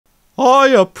I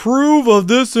approve of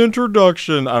this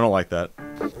introduction. I don't like that.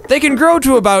 They can grow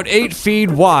to about 8 feet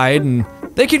wide, and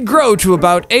they can grow to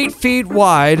about 8 feet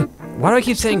wide. Why do I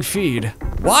keep saying feed?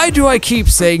 Why do I keep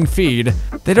saying feed?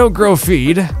 They don't grow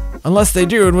feed. Unless they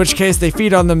do, in which case they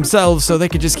feed on themselves so they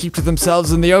can just keep to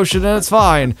themselves in the ocean and it's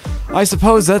fine. I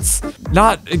suppose that's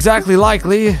not exactly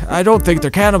likely. I don't think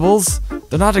they're cannibals.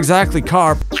 They're not exactly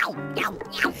carp.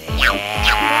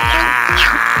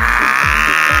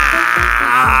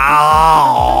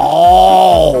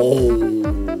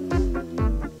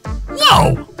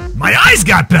 Whoa! My eyes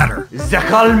got better!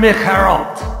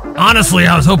 Honestly,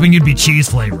 I was hoping you'd be cheese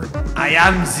flavored. I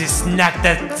am the snack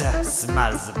that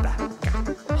smells back.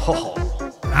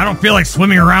 I don't feel like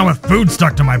swimming around with food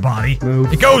stuck to my body.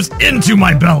 It goes into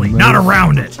my belly, not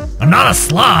around it. I'm not a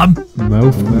slob.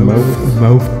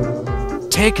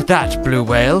 Take that, blue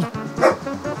whale.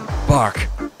 Bark.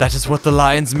 That is what the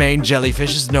lion's mane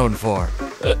jellyfish is known for.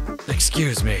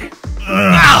 Excuse me. Food!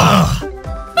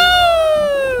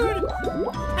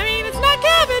 I mean, it's not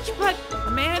cabbage, but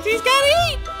a manatee's gotta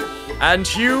eat. And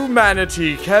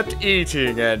humanity kept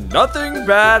eating, and nothing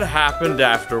bad happened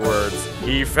afterwards.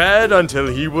 He fed until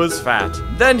he was fat.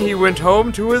 Then he went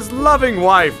home to his loving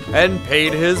wife and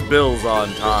paid his bills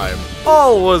on time.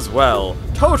 All was well.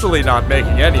 Totally not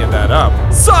making any of that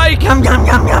up. Psych! Yum, yum,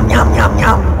 yum, yum, yum, yum,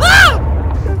 yum. Ah!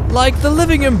 Like the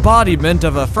living embodiment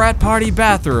of a frat party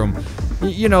bathroom.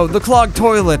 You know, the clogged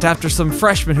toilet after some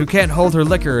freshman who can't hold her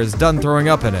liquor is done throwing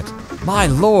up in it. My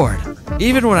lord.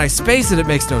 Even when I space it, it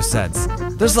makes no sense.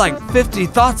 There's like 50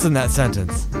 thoughts in that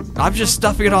sentence. I'm just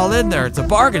stuffing it all in there. It's a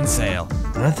bargain sale.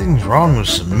 Nothing's wrong with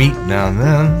some meat now and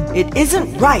then. It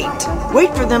isn't right.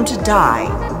 Wait for them to die,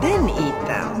 then eat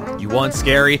them. You want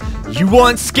scary? You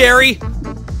want scary?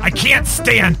 I can't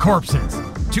stand corpses.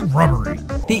 Too rubbery.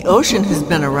 The ocean has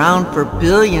been around for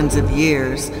billions of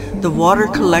years. The water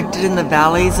collected in the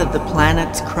valleys of the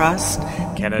planet's crust.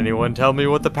 Can anyone tell me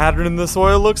what the pattern in the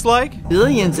soil looks like?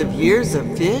 Billions of years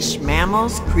of fish,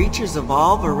 mammals, creatures of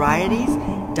all varieties,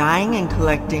 dying and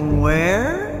collecting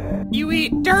where? You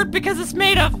eat dirt because it's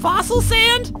made of fossil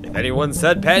sand? If anyone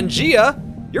said Pangea,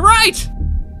 you're right!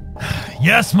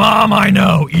 Yes, Mom, I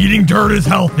know. Eating dirt is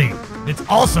healthy. It's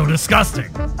also disgusting.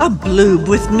 A bloob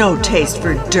with no taste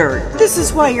for dirt. This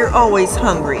is why you're always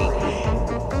hungry.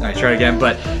 Alright, try it again,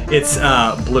 but it's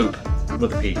bloop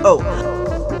with a P. Oh.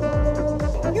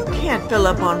 You can't fill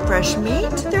up on fresh meat.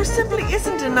 There simply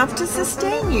isn't enough to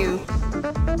sustain you.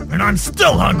 And I'm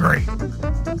still hungry.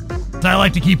 I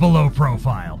like to keep a low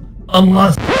profile.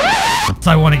 Unless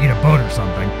I want to eat a boat or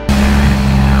something.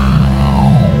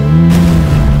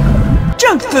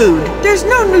 Junk food! There's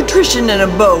no nutrition in a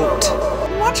boat!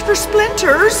 Watch for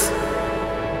splinters!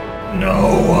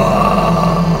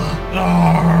 Noah!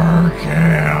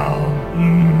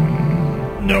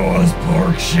 Noah's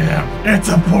pork ship. It's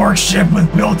a pork ship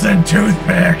with built-in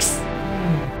toothpicks.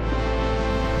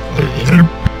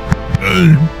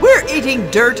 We're eating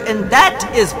dirt and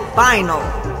that is final!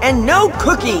 And no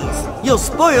cookies! You'll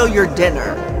spoil your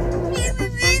dinner!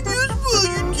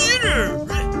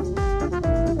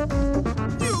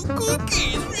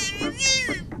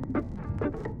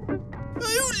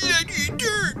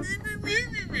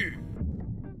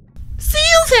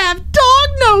 Seals have dog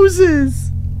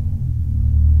noses!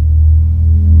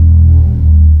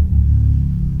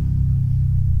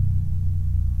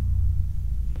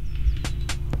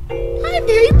 I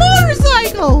hate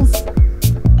motorcycles!